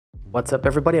What's up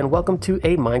everybody, and welcome to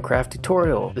a Minecraft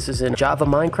tutorial. This is in Java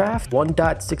Minecraft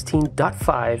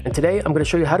 1.16.5, and today I'm going to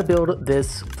show you how to build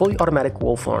this fully automatic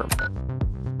wool farm.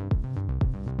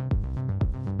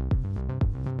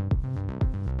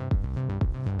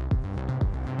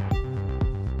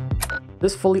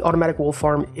 This fully automatic wool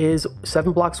farm is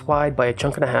 7 blocks wide by a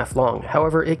chunk and a half long.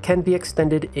 However, it can be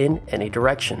extended in any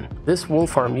direction. This wool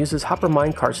farm uses hopper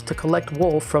minecarts to collect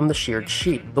wool from the sheared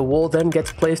sheep. The wool then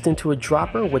gets placed into a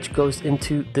dropper, which goes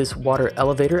into this water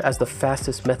elevator as the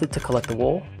fastest method to collect the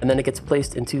wool, and then it gets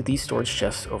placed into these storage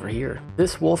chests over here.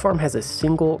 This wool farm has a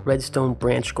single redstone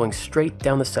branch going straight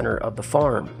down the center of the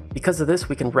farm. Because of this,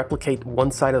 we can replicate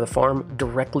one side of the farm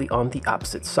directly on the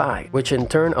opposite side, which in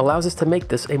turn allows us to make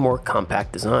this a more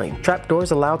compact design.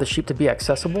 Trapdoors allow the sheep to be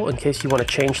accessible in case you want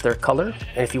to change their color,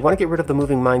 and if you want to get rid of the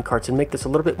moving minecarts and make this a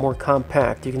little bit more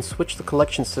compact, you can switch the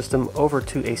collection system over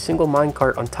to a single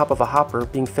minecart on top of a hopper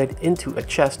being fed into a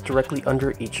chest directly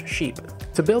under each sheep.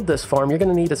 To build this farm, you're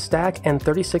going to need a stack and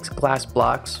 36 glass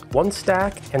blocks, 1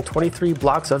 stack and 23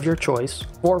 blocks of your choice,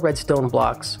 4 redstone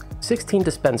blocks, 16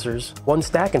 dispensers, 1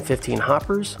 stack and 15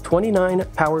 hoppers, 29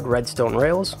 powered redstone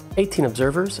rails, 18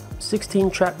 observers, 16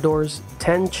 trapdoors,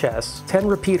 10 chests, 10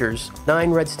 repeaters,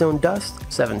 9 redstone dust,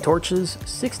 7 torches,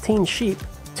 16 sheep,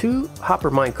 2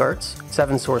 hopper minecarts,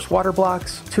 7 source water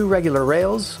blocks, 2 regular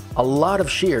rails, a lot of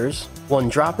shears, 1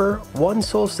 dropper, 1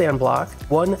 soul sand block,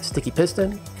 1 sticky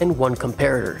piston, and 1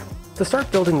 comparator. To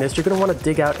start building this, you're going to want to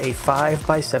dig out a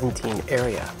 5x17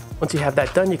 area. Once you have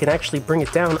that done, you can actually bring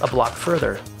it down a block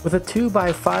further. With a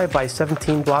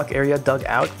 2x5x17 block area dug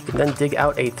out, you can then dig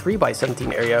out a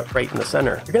 3x17 area right in the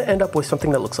center. You're going to end up with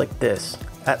something that looks like this.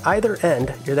 At either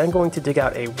end, you're then going to dig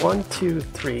out a 1, 2,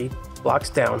 3 blocks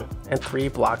down and 3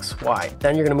 blocks wide.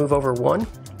 Then you're going to move over 1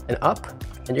 and up,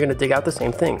 and you're going to dig out the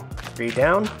same thing. 3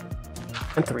 down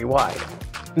and 3 wide.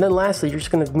 And then lastly, you're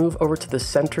just going to move over to the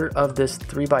center of this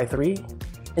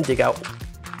 3x3 and dig out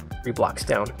 3 blocks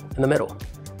down in the middle.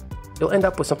 You'll end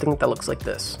up with something that looks like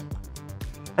this.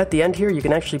 At the end here, you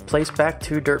can actually place back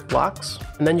 2 dirt blocks,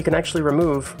 and then you can actually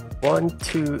remove 1,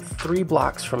 2, 3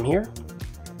 blocks from here,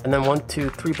 and then 1,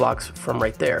 2, 3 blocks from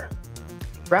right there.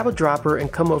 Grab a dropper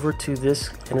and come over to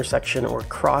this intersection or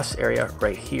cross area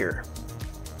right here.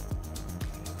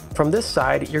 From this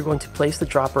side, you're going to place the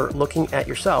dropper looking at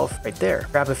yourself right there.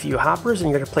 Grab a few hoppers and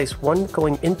you're going to place one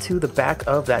going into the back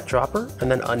of that dropper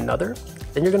and then another.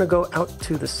 Then you're going to go out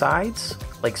to the sides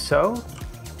like so,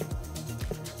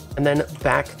 and then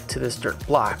back to this dirt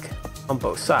block on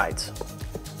both sides.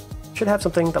 Should have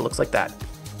something that looks like that.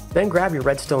 Then grab your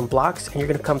redstone blocks and you're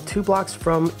going to come 2 blocks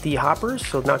from the hoppers,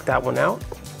 so knock that one out.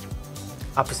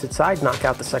 Opposite side, knock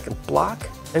out the second block.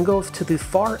 Then go to the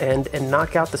far end and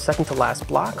knock out the second to last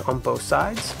block on both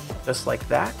sides, just like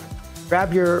that.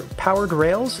 Grab your powered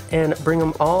rails and bring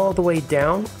them all the way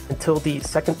down until the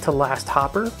second to last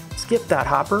hopper. Skip that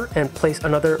hopper and place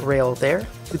another rail there.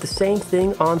 Do the same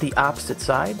thing on the opposite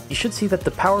side. You should see that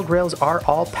the powered rails are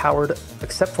all powered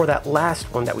except for that last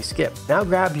one that we skipped. Now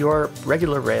grab your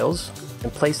regular rails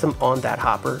and place them on that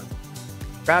hopper.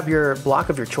 Grab your block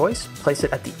of your choice, place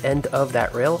it at the end of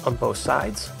that rail on both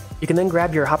sides. You can then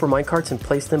grab your hopper minecarts and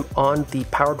place them on the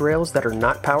powered rails that are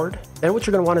not powered. Then what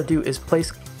you're going to want to do is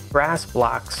place grass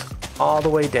blocks all the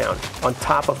way down on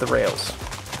top of the rails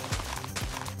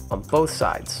on both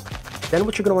sides. Then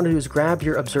what you're going to want to do is grab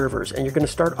your observers, and you're going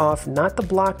to start off not the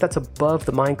block that's above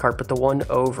the minecart, but the one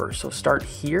over. So start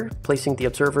here, placing the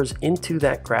observers into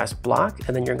that grass block,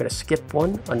 and then you're going to skip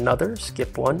one, another,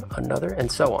 skip one, another, and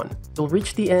so on. You'll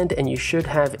reach the end and you should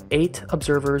have 8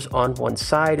 observers on one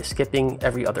side, skipping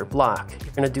every other block.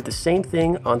 You're going to do the same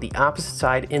thing on the opposite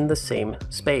side in the same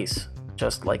space,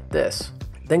 just like this.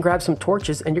 Then grab some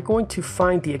torches and you're going to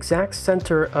find the exact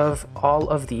center of all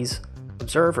of these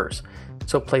observers.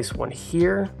 So place one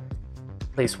here,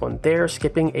 place one there,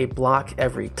 skipping a block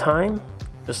every time,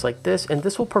 just like this. And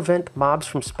this will prevent mobs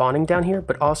from spawning down here,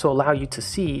 but also allow you to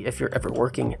see if you're ever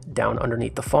working down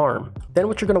underneath the farm. Then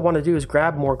what you're going to want to do is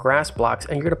grab more grass blocks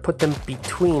and you're going to put them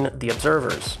between the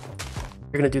observers.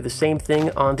 You're going to do the same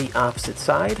thing on the opposite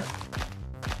side.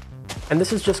 And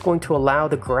this is just going to allow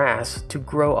the grass to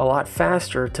grow a lot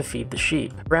faster to feed the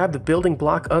sheep. Grab the building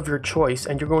block of your choice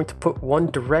and you're going to put one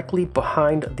directly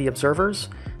behind the observers,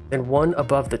 then one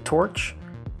above the torch,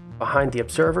 behind the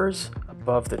observers,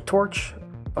 above the torch,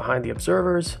 behind the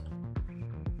observers,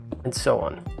 and so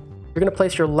on. You're going to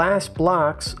place your last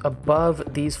blocks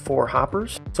above these 4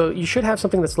 hoppers. So you should have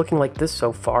something that's looking like this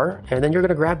so far. And then you're going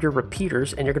to grab your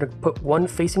repeaters and you're going to put one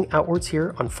facing outwards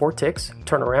here on 4 ticks.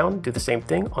 Turn around, do the same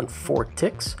thing on 4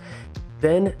 ticks.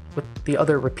 Then with the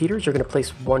other repeaters, you're going to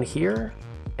place one here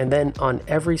and then on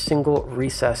every single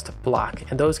recessed block,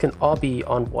 and those can all be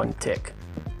on one tick.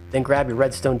 Then grab your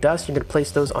redstone dust, you're going to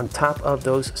place those on top of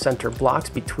those center blocks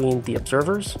between the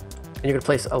observers, and you're going to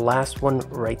place a last one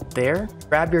right there.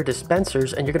 Grab your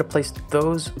dispensers and you're going to place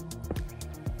those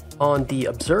on the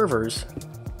observers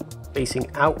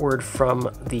facing outward from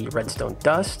the redstone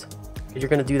dust. You're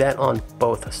going to do that on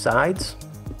both sides.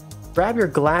 Grab your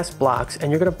glass blocks and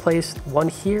you're going to place one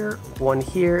here,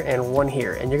 and one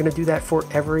here. And you're going to do that for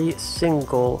every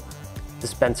single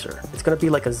dispenser. It's going to be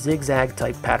like a zigzag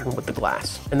type pattern with the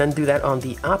glass. And then do that on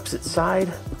the opposite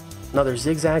side. Another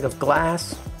zigzag of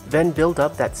glass. Then build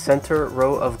up that center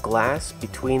row of glass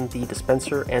between the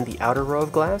dispenser and the outer row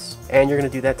of glass. And you're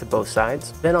going to do that to both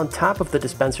sides. Then on top of the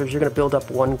dispensers, you're going to build up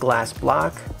one glass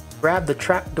block. Grab the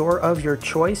trapdoor of your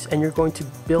choice and you're going to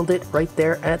build it right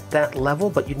there at that level,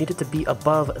 but you need it to be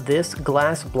above this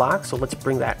glass block. So let's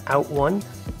bring that out one.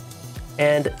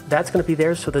 And that's going to be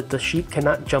there so that the sheep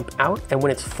cannot jump out. And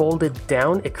when it's folded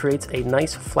down, it creates a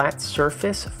nice flat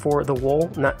surface for the wool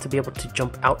not to be able to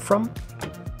jump out from.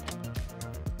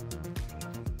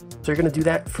 So you're going to do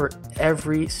that for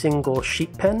every single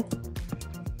sheep pen.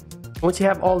 Once you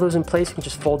have all those in place, you can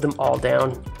just fold them all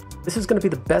down. This is going to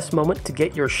be the best moment to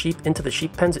get your sheep into the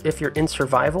sheep pens if you're in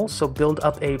survival, so build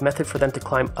up a method for them to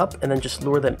climb up and then just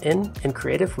lure them in. In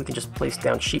creative, we can just place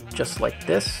down sheep just like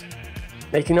this.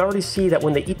 Now you can already see that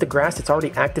when they eat the grass, it's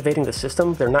already activating the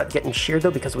system. They're not getting sheared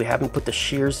though because we haven't put the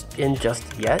shears in just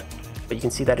yet, but you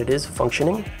can see that it is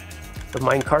functioning. The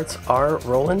minecarts are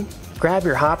rolling. Grab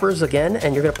your hoppers again,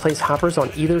 and you're going to place hoppers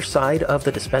on either side of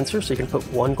the dispenser, so you can put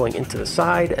one going into the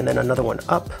side and then another one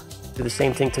up. Do the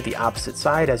same thing to the opposite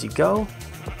side as you go.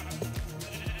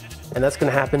 And that's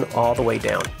going to happen all the way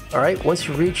down. All right, once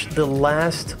you reach the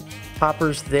last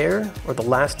hoppers there, or the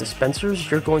last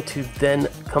dispensers, you're going to then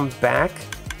come back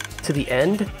to the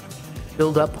end,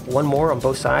 build up one more on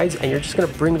both sides, and you're just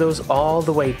going to bring those all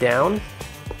the way down.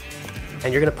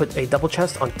 And you're going to put a double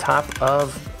chest on top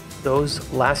of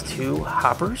those last two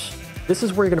hoppers. This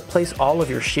is where you're going to place all of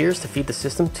your shears to feed the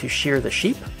system to shear the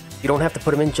sheep. You don't have to put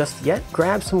them in just yet.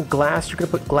 Grab some glass. You're going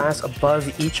to put glass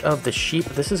above each of the sheep.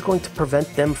 This is going to prevent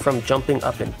them from jumping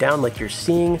up and down like you're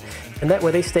seeing, and that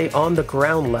way they stay on the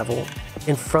ground level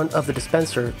in front of the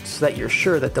dispenser so that you're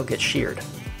sure that they'll get sheared.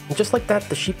 And just like that,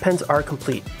 the sheep pens are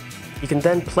complete. You can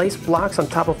then place blocks on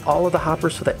top of all of the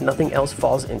hoppers so that nothing else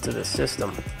falls into the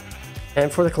system. And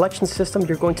for the collection system,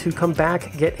 you're going to come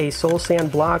back, get a soul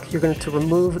sand block. You're going to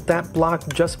remove that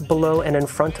block just below and in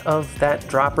front of that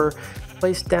dropper.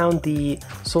 Place down the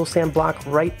soul sand block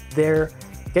right there.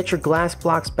 Get your glass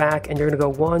blocks back, and you're going to go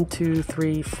 1, 2,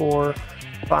 3, 4,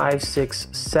 5, 6,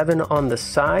 7 on the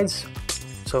sides.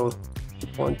 So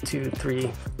 1, 2,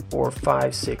 3, 4,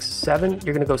 5, 6, 7.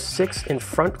 You're going to go 6 in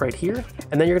front right here.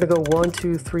 And then you're going to go 1,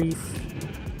 2, 3,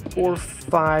 4,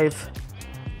 5,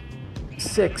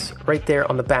 6 right there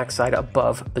on the back side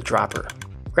above the dropper.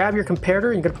 Grab your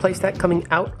comparator. You're going to place that coming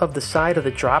out of the side of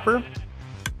the dropper.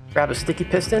 Grab a sticky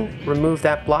piston, remove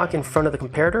that block in front of the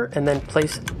comparator, and then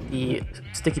place the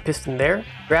sticky piston there.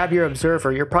 Grab your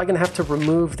observer. You're probably going to have to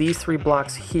remove these 3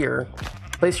 blocks here.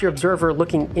 Place your observer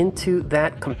looking into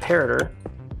that comparator,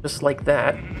 just like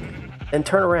that. Then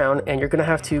turn around, and you're going to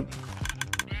have to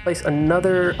place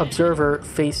another observer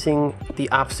facing the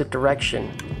opposite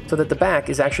direction so that the back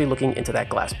is actually looking into that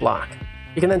glass block.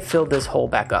 You can then fill this hole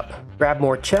back up. Grab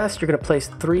more chests. You're going to place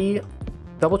 3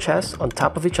 double chests on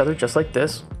top of each other, just like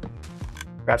this.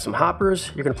 Grab some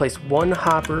hoppers. You're going to place 1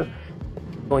 hopper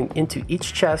going into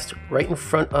each chest right in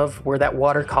front of where that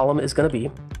water column is going to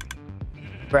be.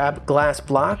 Grab glass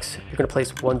blocks. You're going to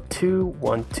place 1, 2,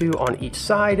 1, 2 on each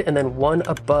side, and then 1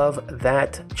 above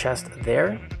that chest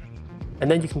there. And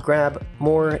then you can grab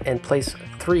more and place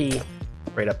 3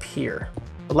 right up here.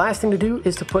 The last thing to do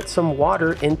is to put some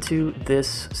water into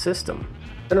this system.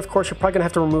 Then of course you're probably going to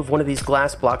have to remove one of these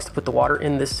glass blocks to put the water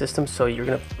in this system, so you're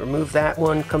going to remove that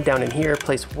one, come down in here,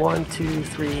 place 1, 2,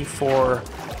 3, 4,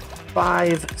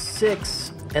 5,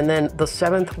 6, and then the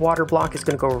 7th water block is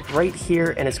going to go right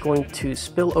here, and it's going to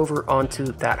spill over onto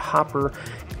that hopper,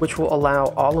 which will allow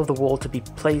all of the wool to be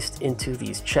placed into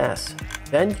these chests.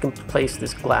 Then you can place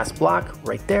this glass block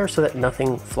right there so that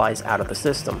nothing flies out of the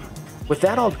system. With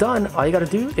that all done, all you got to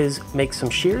do is make some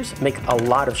shears, make a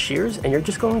lot of shears, and you're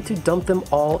just going to dump them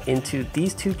all into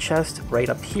these 2 chests right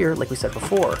up here, like we said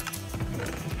before.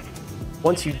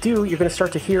 Once you do, you're going to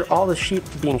start to hear all the sheep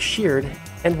being sheared,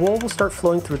 and wool will start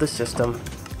flowing through the system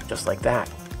just like that.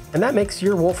 And that makes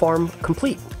your wool farm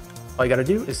complete. All you got to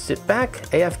do is sit back,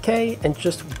 AFK, and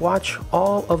just watch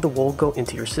all of the wool go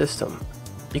into your system.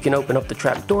 You can open up the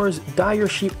trapdoors, dye your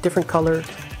sheep different color,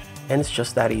 and it's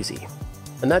just that easy.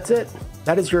 And that's it.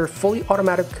 That is your fully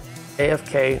automatic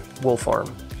AFK wool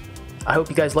farm. I hope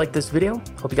you guys liked this video.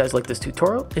 Hope you guys liked this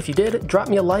tutorial. If you did, drop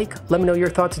me a like. Let me know your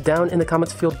thoughts down in the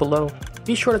comments field below.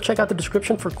 Be sure to check out the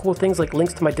description for cool things like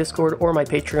links to my Discord or my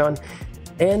Patreon.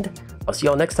 And I'll see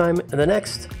y'all next time in the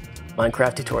next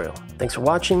Minecraft tutorial. Thanks for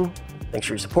watching. Thanks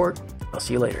for your support. I'll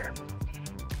see you later.